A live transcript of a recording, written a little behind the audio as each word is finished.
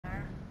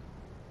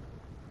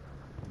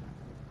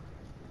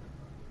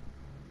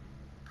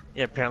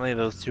Yeah, apparently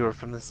those two are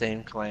from the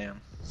same clan.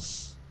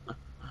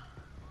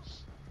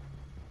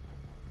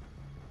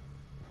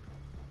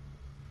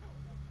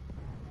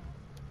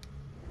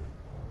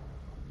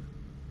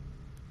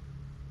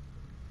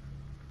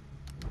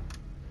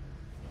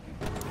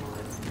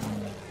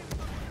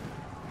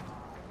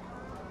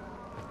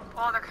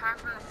 Oh, they're coming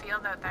from the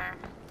field out there.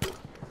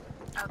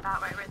 Out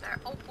that way, right there.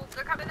 Oh, oh,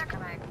 they're coming, they're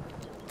coming.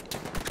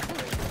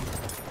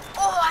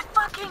 Oh, I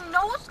fucking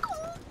no-scope!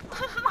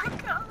 Oh my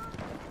god.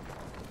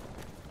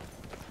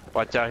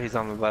 Watch out, he's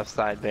on the left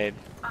side, babe.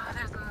 Oh,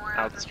 there's more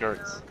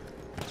Outskirts.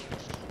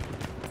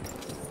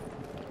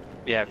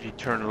 Yeah, if you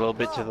turn a little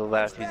bit to the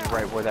left, he's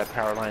right where that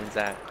power line's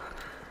at.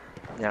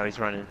 Now he's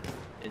running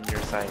in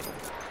your sight.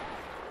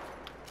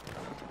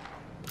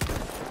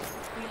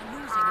 We are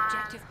losing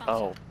objective butter.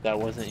 Oh, that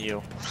wasn't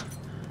you.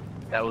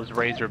 That was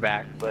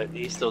Razorback, but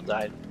he still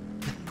died.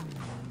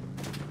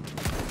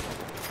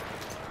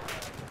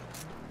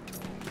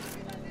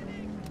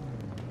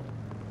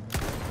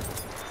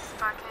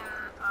 Fucking,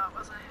 oh, it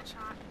wasn't a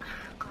headshot.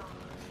 God.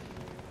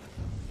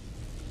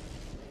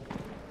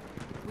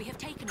 We have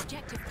taken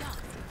objective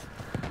Duff.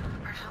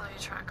 Artillery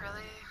truck,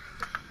 really?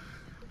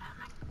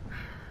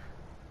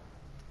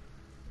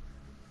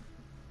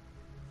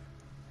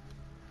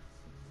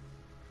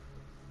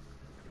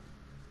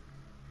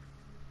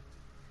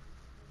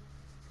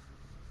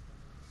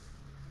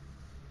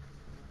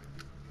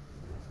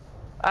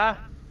 Ah!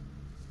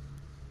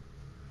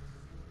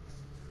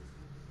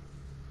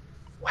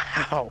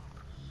 Wow!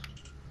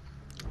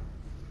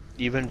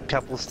 Even a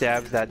couple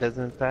stabs, that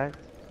doesn't impact?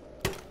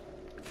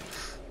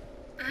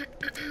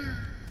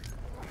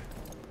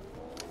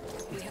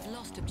 We have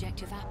lost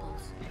objective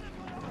apples.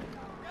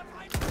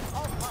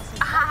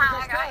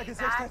 Ah, I got you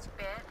back,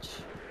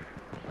 bitch.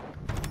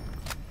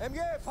 MG,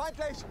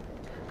 feindlich!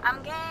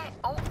 I'm gay.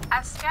 Oh,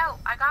 I scout.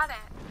 I got it.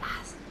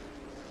 Yes.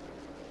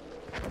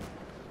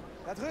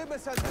 Da drüben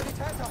ist ein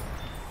Sanitäter!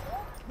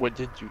 What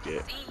did you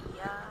get? See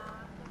ya.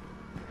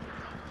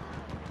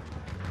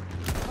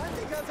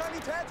 Feindlicher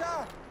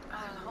Sanitäter! Oh,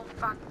 there's a whole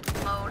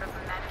fucking load of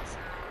medics in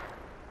there.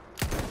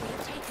 We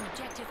have taken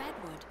objective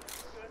Edward.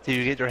 Did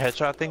you get your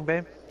headshot thing,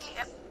 babe?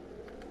 Yep.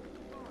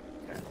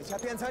 Ich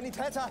hab hier einen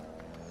Sanitäter!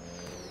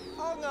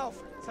 Augen auf!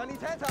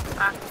 Sanitäter!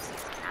 Fuck, this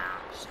is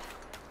now. Shit.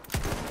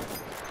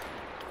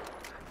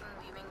 Fucking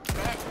leaving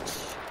bitch.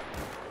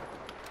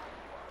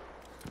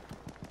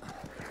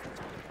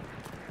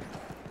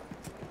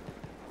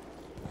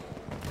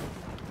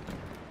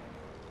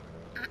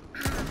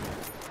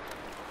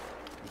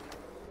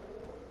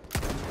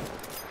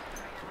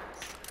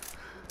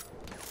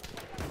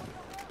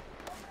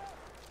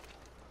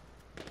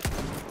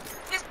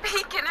 He's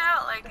peeking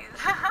out like he's.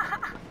 Oh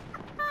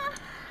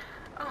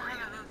my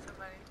god, that's so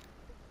funny.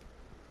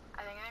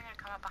 I think they're gonna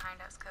come up behind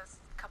us because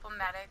a couple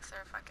medics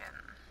are fucking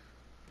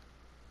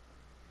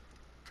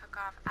took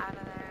off out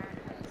of there.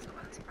 So it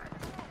wasn't surprising.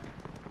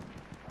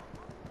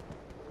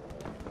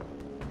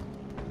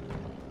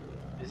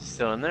 Is he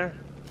still in there?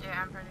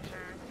 Yeah, I'm pretty sure.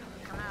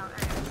 Come out.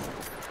 There he is.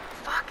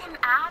 Fucking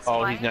ass. Oh,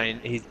 White.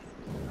 he's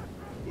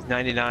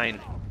 99.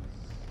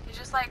 He's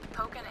just like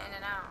poking in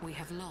and out. We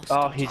have lost.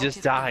 Oh, he just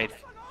objective died. Duff.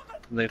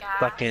 From the Gas.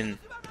 fucking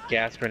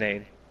gas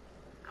grenade.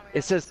 Oh my It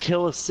God. says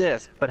kill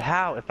assist, but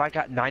how? If I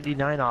got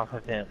 99 off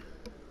of him?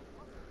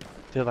 I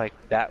feel like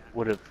that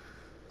would have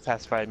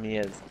classified me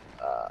as,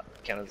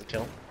 count as a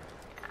kill.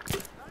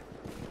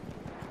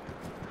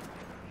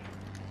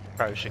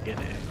 Probably should get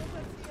it.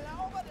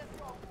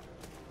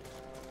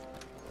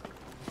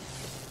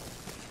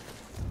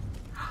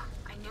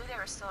 I knew they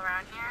were still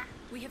around here.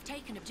 We have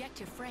taken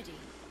objective Freddy.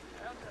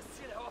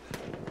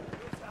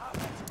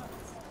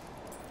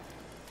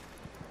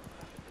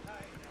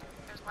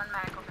 There's one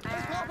medic over Ich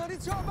brauch there.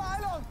 Munition,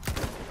 Beeilung!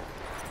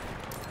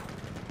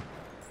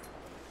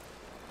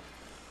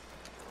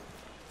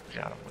 We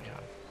got him, we got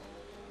him.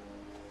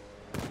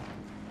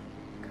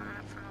 Coming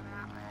up from over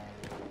that way.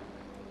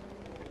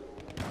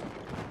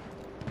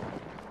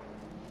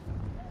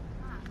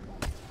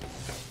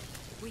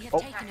 We have Oh,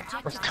 taken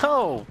objective. let's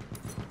go!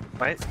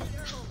 Right?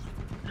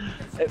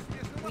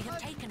 We have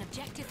taken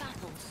objective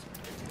apples.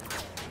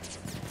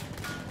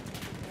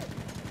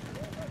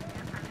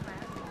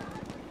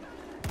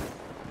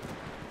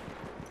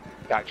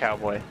 Got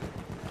Cowboy.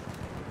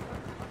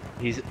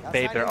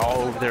 Babe, they're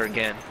all over there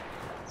again.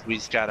 So we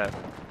just gotta. Over.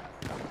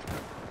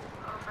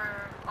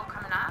 Oh,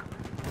 coming up.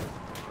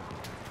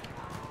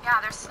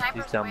 Yeah, there's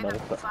snipers He's down way the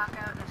motherfucker. fuck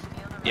out in the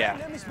field. Over Yeah.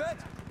 there. Nimm mich mit!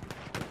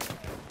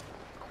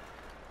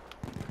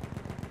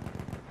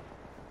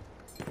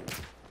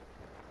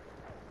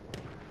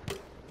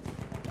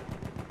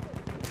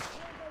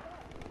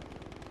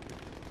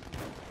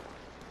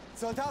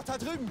 Soldat da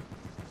drüben!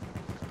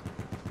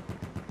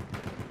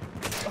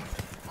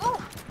 Oh!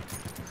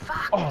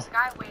 Fuck, Oh. there's a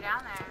guy way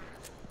down there.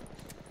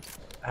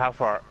 How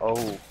far?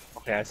 Oh,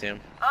 okay, I see him.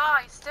 Oh,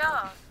 he's still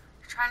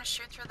trying to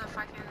shoot through the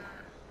fucking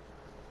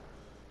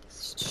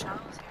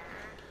shells here.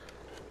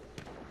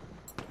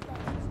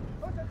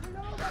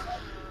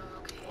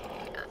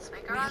 Okay, let's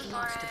make You're We on have for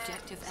lost it.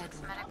 objective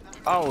Edward. Medic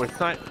didn't Oh, make it's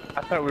not. it.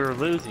 I thought we were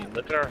losing.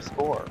 Look at our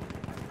score.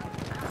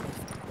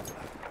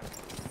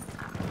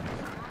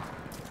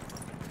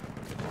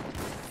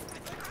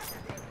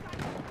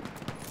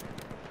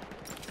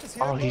 Ist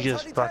Oh, hier he irgendwo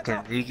ein just fucking.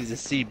 Sanitäter? You can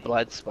just see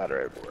blood splatter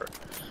everywhere.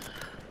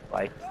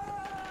 Like.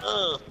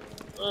 Ugh,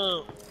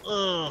 ugh,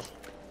 ugh.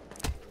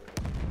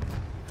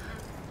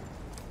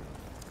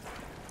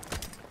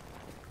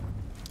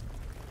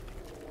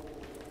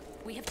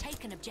 We have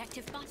taken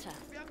objective butter.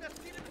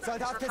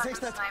 Soldat There's a fucking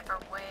gesichtet. sniper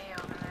way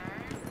over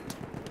there.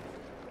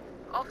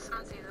 Oh,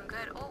 someone sees him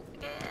good. Oh,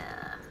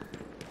 yeah.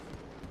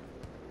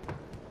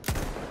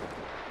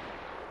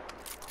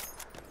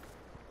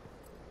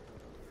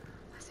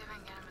 Let's see if I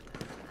can get him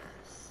with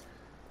this.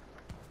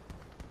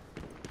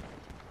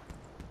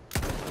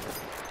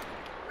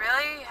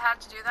 Really? You had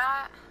to do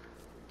that?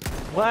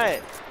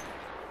 What?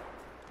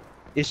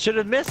 It should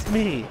have missed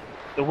me.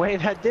 The way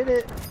that did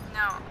it.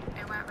 No,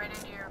 it went right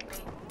into your big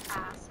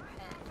ass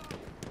head.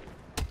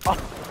 Oh,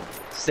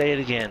 say it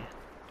again.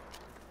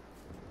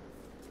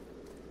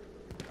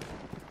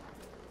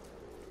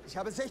 Ich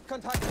habe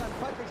Sichtkontakt zu einem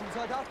feindlichen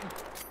Soldaten.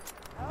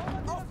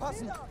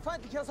 Aufpassen!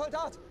 Feindlicher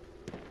Soldat!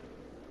 Oh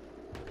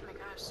my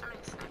gosh, so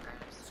many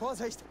snipers.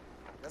 Vorsicht!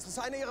 Das ist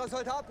einer ihrer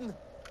Soldaten!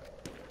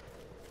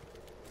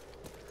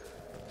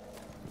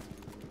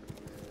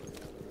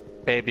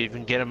 Baby, you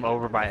can get him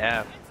over by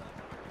F.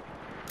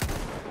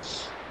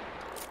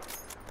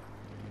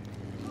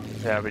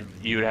 Yeah, but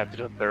you would have to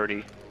go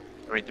 30.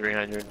 I mean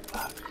 300. I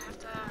have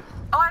to...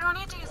 Oh, I don't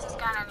need to use this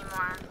gun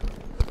anymore.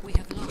 We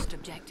have lost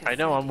objective. I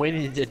know, I'm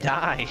waiting to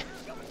die.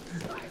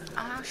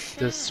 Oh shit.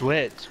 To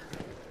switch.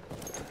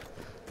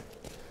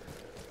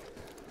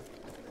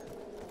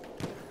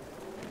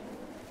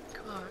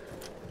 Cool.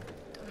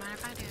 Don't mind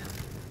if I do.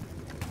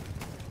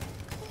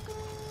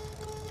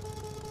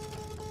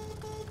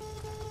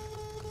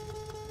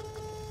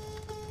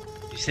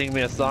 You sing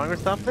me a song or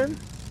something?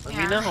 Let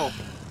me Yeah. know.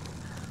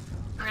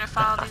 We're gonna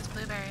follow these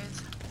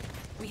blueberries.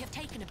 We have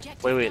taken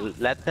objective. Wait, North.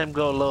 let them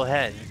go a little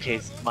ahead in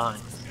case it's mine.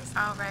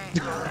 Oh,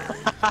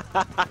 right.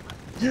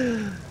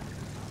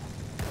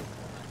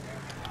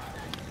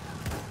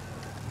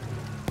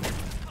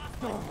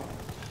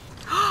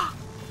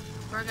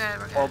 We're good,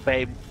 we're good. Oh,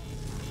 babe.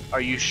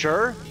 Are you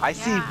sure? I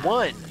see Yeah.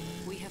 one.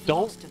 We have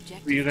Don't. lost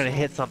objective. You're gonna North.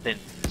 hit something.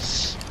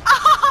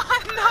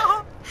 Oh,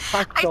 no!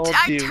 I told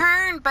I you.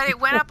 turned, but it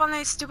went up on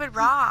these stupid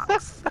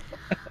rocks.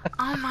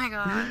 Oh my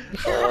god.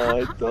 Oh,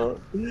 I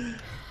thought.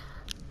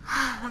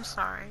 I'm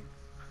sorry.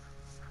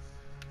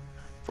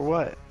 For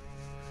what?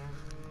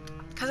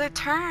 Because I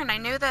turned. I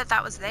knew that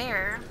that was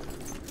there.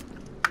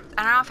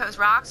 I don't know if it was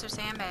rocks or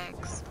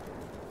sandbags.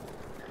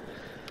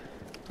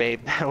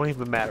 Babe, that don't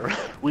even matter.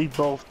 We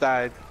both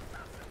died.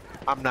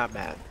 I'm not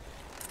mad.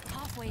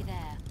 Halfway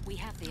there, we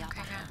have the upper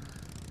Okay, hand.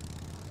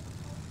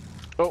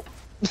 Oh.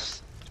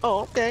 Oh,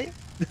 okay.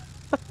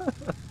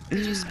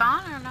 Did you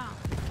spawn or no?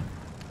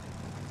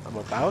 I'm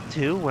about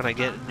to when I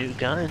get a new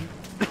gun.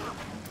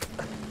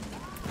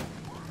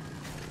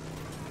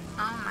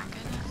 Oh my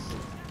goodness.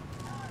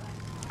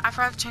 I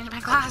forgot to change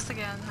my glass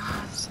again.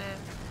 Oh shit.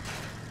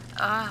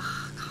 Ugh,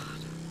 god.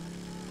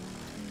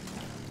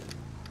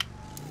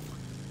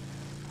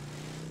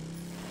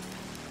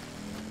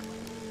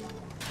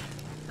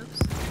 Oops.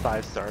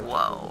 5 stars.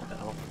 Whoa.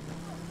 No.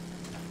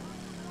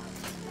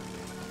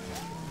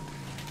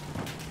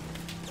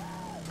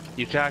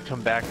 You gotta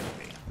come back with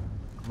me.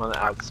 I'm on the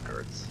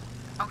outskirts.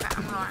 Okay,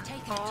 I'm going.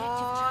 Take Oh, an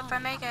objective if I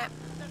charge. make it.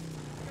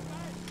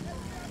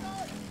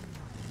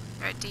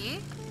 You're at D?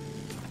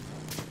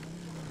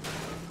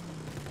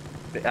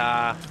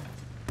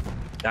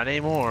 Not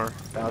anymore.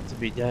 About to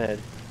be dead.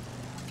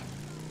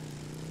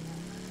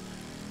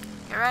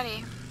 Get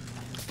ready.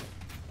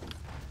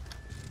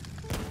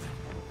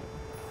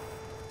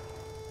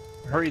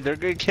 Hurry, they're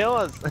gonna kill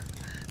us.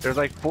 There's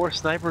like 4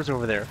 snipers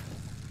over there.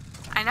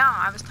 I know,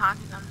 I was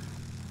talking to them.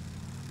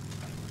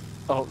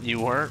 Oh, you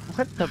weren't?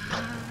 What the?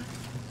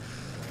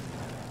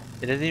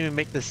 It doesn't even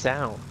make the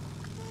sound.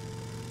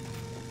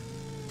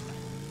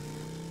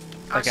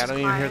 Oh, Like it's I just don't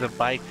even hear the quiet.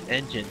 bike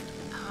engine.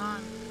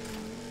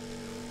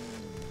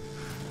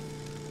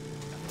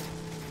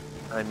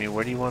 I mean,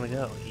 where do you want to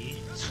go?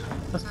 East?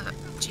 There's a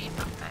Jeep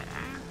up there.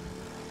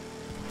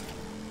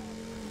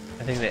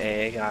 I think the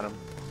AA got him.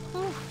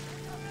 Whew.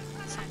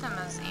 Something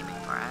was aiming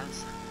for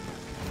us.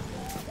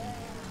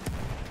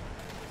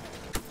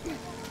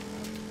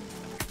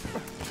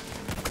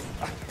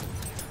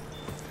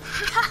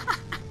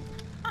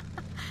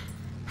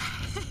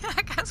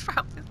 That guy's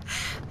probably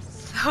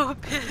so We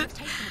have pissed.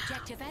 taken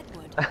objective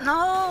Edward.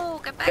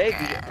 No, get back Baby.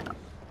 here.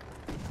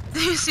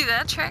 Did you see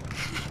that trick?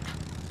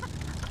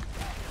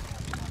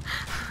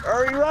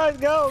 Hurry, run,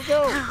 go,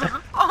 go!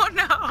 Oh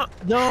no!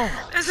 No!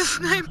 There's a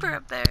sniper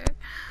up there.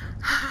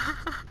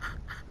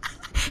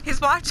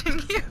 He's watching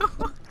you.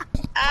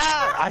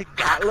 Ah! I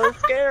got a little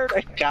scared.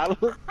 I got a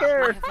little We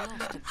scared. have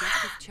lost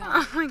objective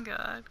Oh charge. my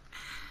god.